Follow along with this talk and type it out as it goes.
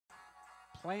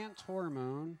plant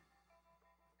hormone.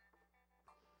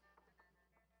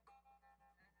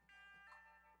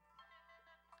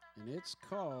 And it's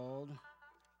called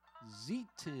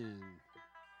Zeatin.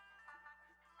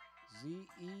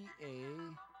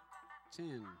 Z-E-A-10.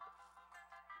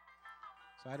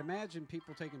 So I'd imagine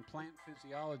people taking plant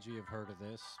physiology have heard of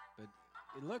this, but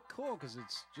it looked cool because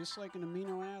it's just like an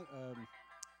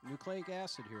nucleic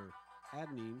acid here,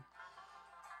 adenine.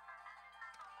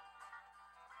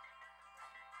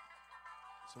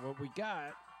 So what we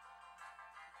got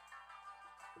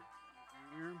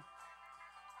here, I'm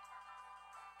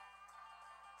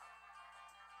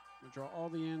gonna draw all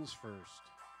the ends first.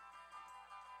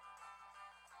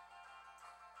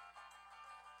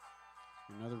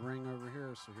 Another ring over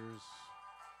here, so here's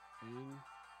N.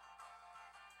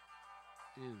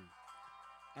 N.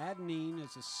 Adenine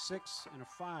is a 6 and a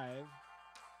 5.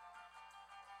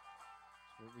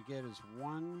 So what we get is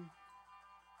one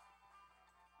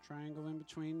triangle in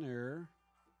between there.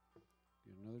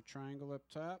 Get another triangle up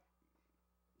top.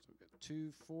 So we've got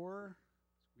 2, 4.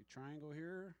 So we triangle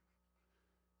here.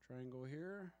 Triangle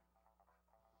here.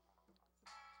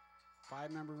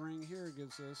 5-member ring here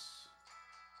gives us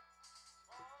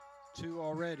 2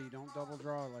 already. Don't double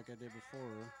draw like I did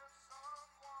before.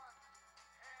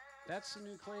 That's the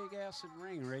nucleic acid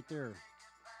ring right there.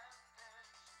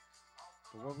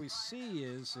 But what we see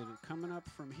is that coming up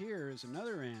from here is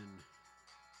another N.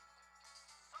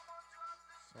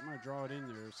 So I'm going to draw it in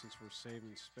there since we're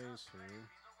saving space here.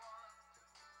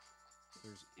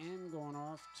 There's N going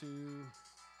off to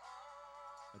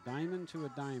a diamond to a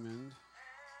diamond.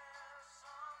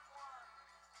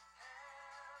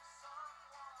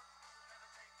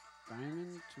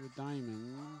 Diamond to a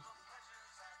diamond.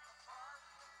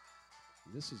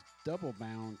 This is double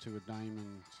bound to a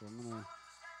diamond, so I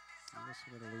guess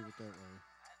I'm gonna leave it that way.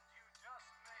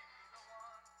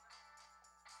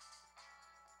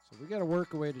 So we gotta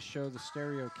work a way to show the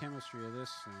stereochemistry of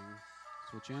this thing.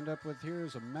 So what you end up with here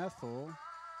is a methyl,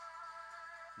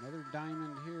 another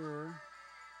diamond here.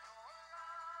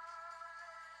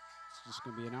 It's just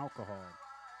gonna be an alcohol.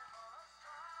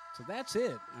 So that's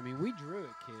it. I mean, we drew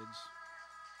it, kids.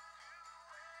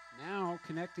 Now,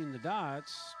 connecting the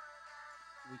dots,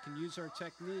 we can use our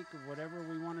technique of whatever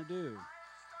we want to do.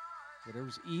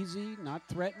 Whatever's easy, not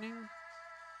threatening,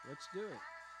 let's do it.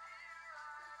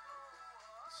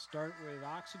 Start with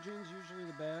oxygen's usually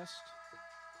the best.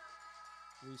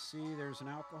 We see there's an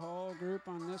alcohol group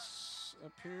on this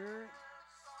up here.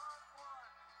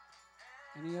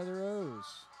 Any other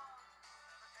O's?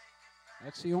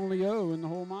 That's the only O in the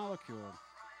whole molecule.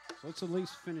 So let's at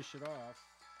least finish it off.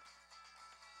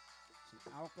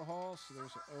 Some alcohol, so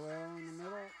there's an OL in the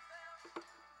middle.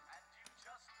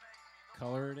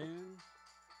 Color it in.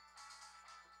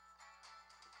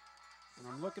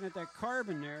 When I'm looking at that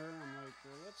carbon there, I'm like,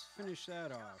 well, let's finish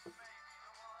that off.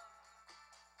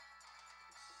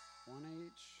 1H,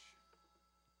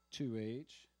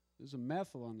 2H. There's a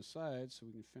methyl on the side, so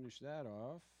we can finish that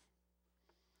off.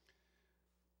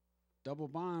 Double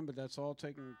bond, but that's all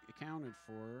accounted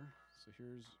for. So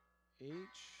here's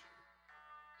H,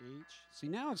 H. See,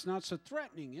 now it's not so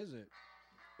threatening, is it?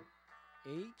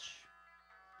 H.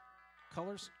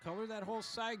 Color that whole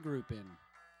side group in.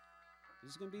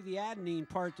 This is going to be the adenine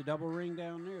part, the double ring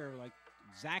down there, like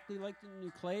exactly like the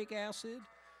nucleic acid.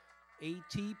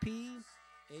 ATP,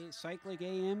 cyclic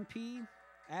AMP,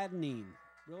 adenine.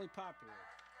 Really popular.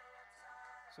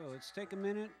 So let's take a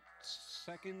minute.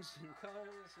 Seconds and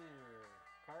colors here.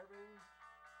 Carbon.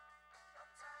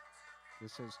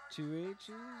 This has 2 H's.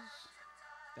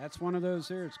 That's one of those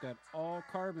there. It's got all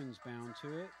carbons bound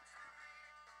to it.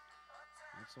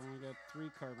 That's only got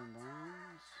 3 carbon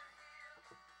bonds.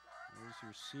 There's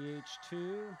your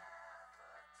CH2.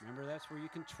 Remember, that's where you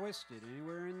can twist it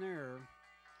anywhere in there.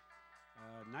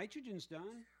 Nitrogen's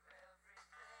done.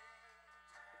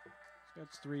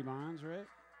 That's 3 bonds, right?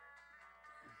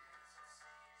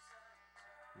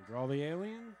 And draw the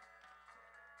alien.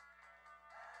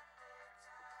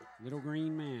 Little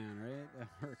green man, right? That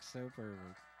works so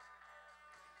perfect.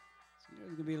 So,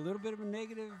 there's going to be a little bit of a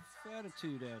negative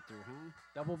attitude out there, huh?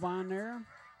 Double bond there.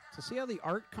 So see how the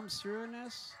art comes through in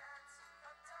this?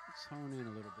 Let's hone in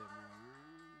a little bit more.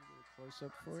 A little close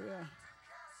up for you.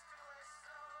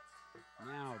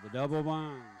 Now, the double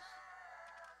bonds.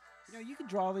 You know, you can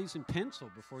draw these in pencil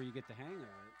before you get the hang of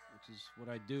it, which is what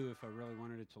I'd do if I really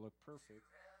wanted it to look perfect.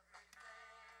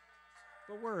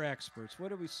 But we're experts. What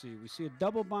do we see? We see a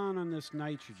double bond on this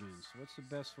nitrogen. So what's the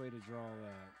best way to draw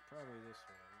that? Probably this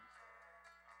way.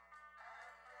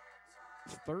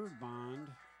 Third bond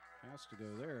has to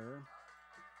go there.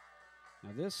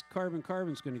 Now this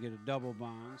carbon-carbon's going to get a double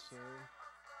bond, so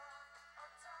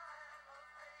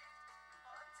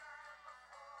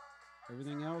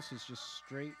Everything else is just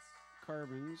straight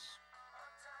carbons.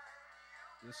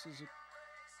 This is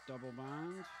a double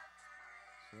bond,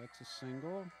 so that's a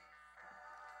single.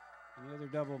 Any other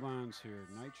double bonds here?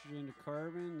 Nitrogen to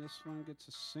carbon. This one gets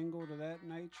a single to that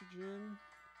nitrogen.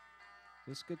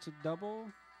 This gets a double,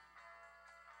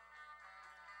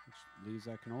 which leaves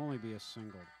that can only be a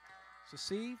single. So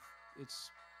see, it's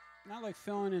not like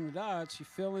filling in the dots, you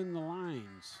fill in the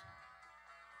lines.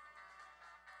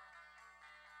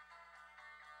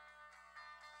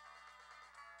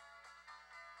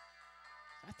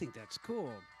 I think that's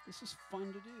cool. This is fun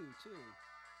to do too.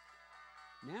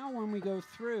 Now when we go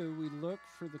through, we look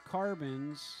for the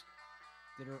carbons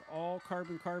that are all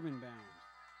carbon-carbon bound.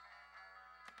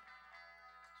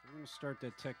 So we're going to start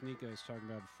that technique I was talking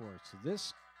about before. So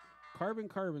this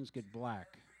carbon-carbons get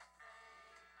black.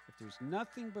 If there's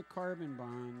nothing but carbon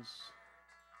bonds,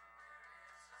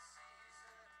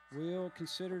 we'll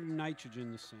consider the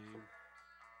nitrogen the same.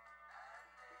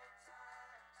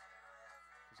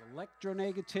 Because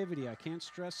electronegativity, I can't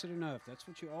stress it enough. That's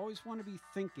what you always want to be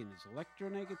thinking, is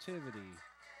electronegativity.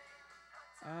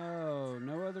 Oh,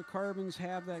 no other carbons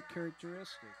have that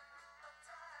characteristic.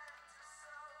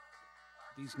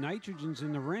 These nitrogens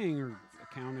in the ring are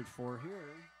accounted for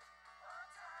here.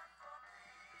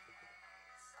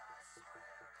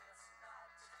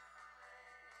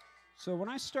 So when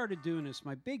I started doing this,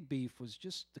 my big beef was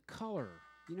just the color.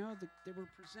 You know, they were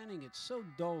presenting it so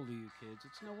dull to you kids.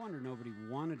 It's no wonder nobody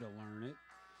wanted to learn it.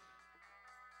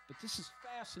 But this is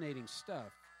fascinating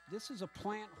stuff. This is a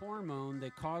plant hormone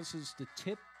that causes the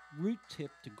root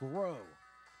tip to grow.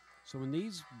 So when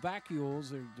these vacuoles,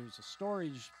 there's a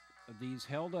storage of these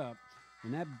held up,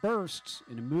 when that bursts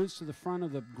and it moves to the front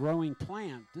of the growing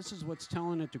plant, this is what's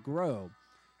telling it to grow.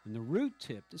 And the root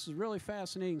tip, this is really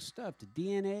fascinating stuff. The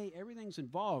DNA, everything's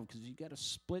involved because you've got to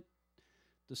split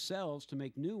the cells to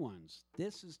make new ones.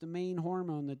 This is the main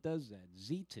hormone that does that,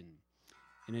 Zeatin.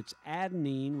 And it's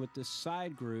adenine with this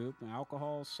side group, an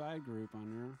alcohol side group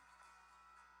on there.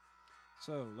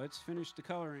 So let's finish the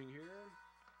coloring here.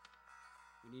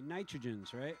 We need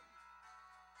nitrogens, right?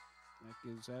 That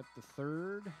gives that the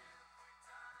third.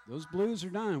 Those blues are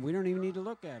done. We don't even need to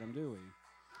look at them, do we?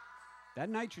 That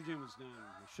nitrogen was done.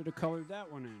 I should have colored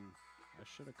that one in. I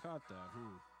should have caught that,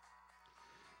 huh?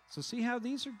 So see how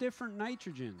these are different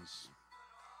nitrogens.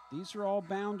 These are all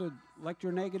bound to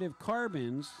electronegative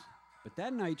carbons, but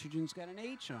that nitrogen's got an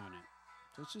H on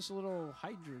it. So it's just a little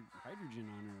hydrogen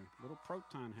on there, a little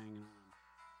proton hanging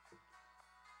on.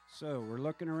 So we're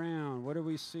looking around. What do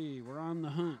we see? We're on the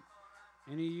hunt.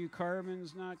 Any of you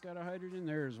carbons not got a hydrogen?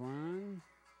 There's one.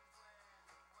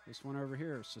 This one over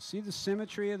here. So see the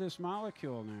symmetry of this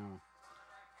molecule now.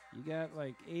 You got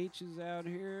like H's out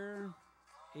here,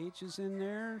 H's in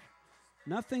there.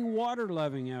 Nothing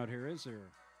water-loving out here, is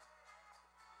there?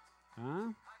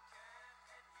 Huh?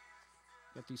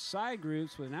 Got these side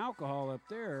groups with an alcohol up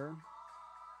there.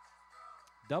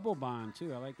 Double bond,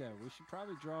 too. I like that. We should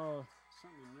probably draw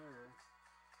something there.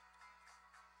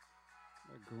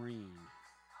 What green?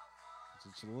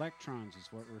 It's electrons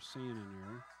is what we're seeing in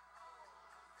there.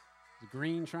 The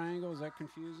green triangle, is that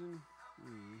confusing?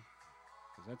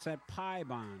 Because that's that pi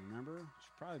bond, remember? It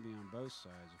should probably be on both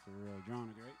sides if we're really drawing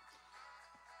it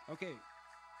right. Okay,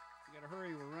 we gotta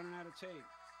hurry, we're running out of tape.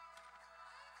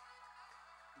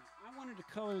 Now, I wanted to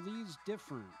color these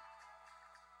different.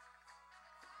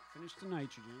 Finish the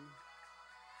nitrogen.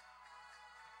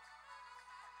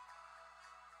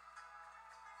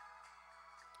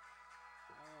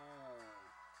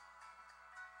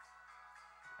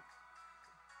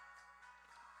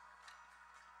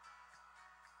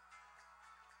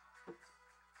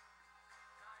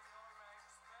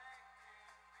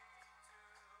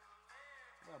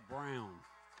 Brown.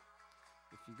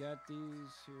 If you got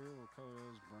these here, we'll color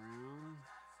those brown.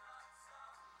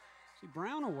 See,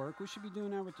 brown will work. We should be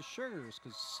doing that with the sugars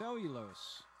because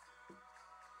cellulose.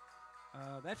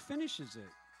 That finishes it.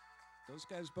 Those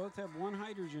guys both have one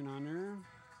hydrogen on there.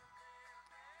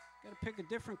 Got to pick a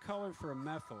different color for a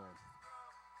methyl.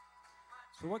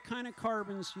 So what kind of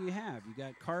carbons do you have? You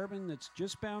got carbon that's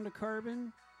just bound to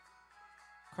carbon.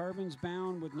 Carbon's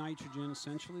bound with nitrogen,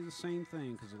 essentially the same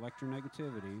thing because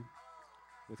electronegativity.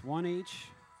 With one H,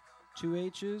 two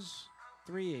H's,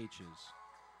 three H's.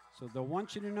 So they'll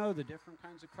want you to know the different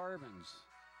kinds of carbons.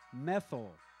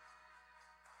 Methyl.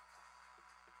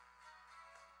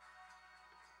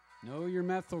 Know your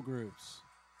methyl groups.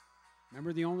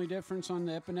 Remember the only difference on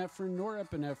the epinephrine,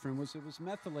 norepinephrine, was it was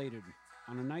methylated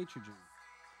on a nitrogen.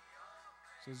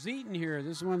 So Zeatin here,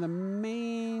 this is one of the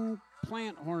main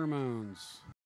plant hormones.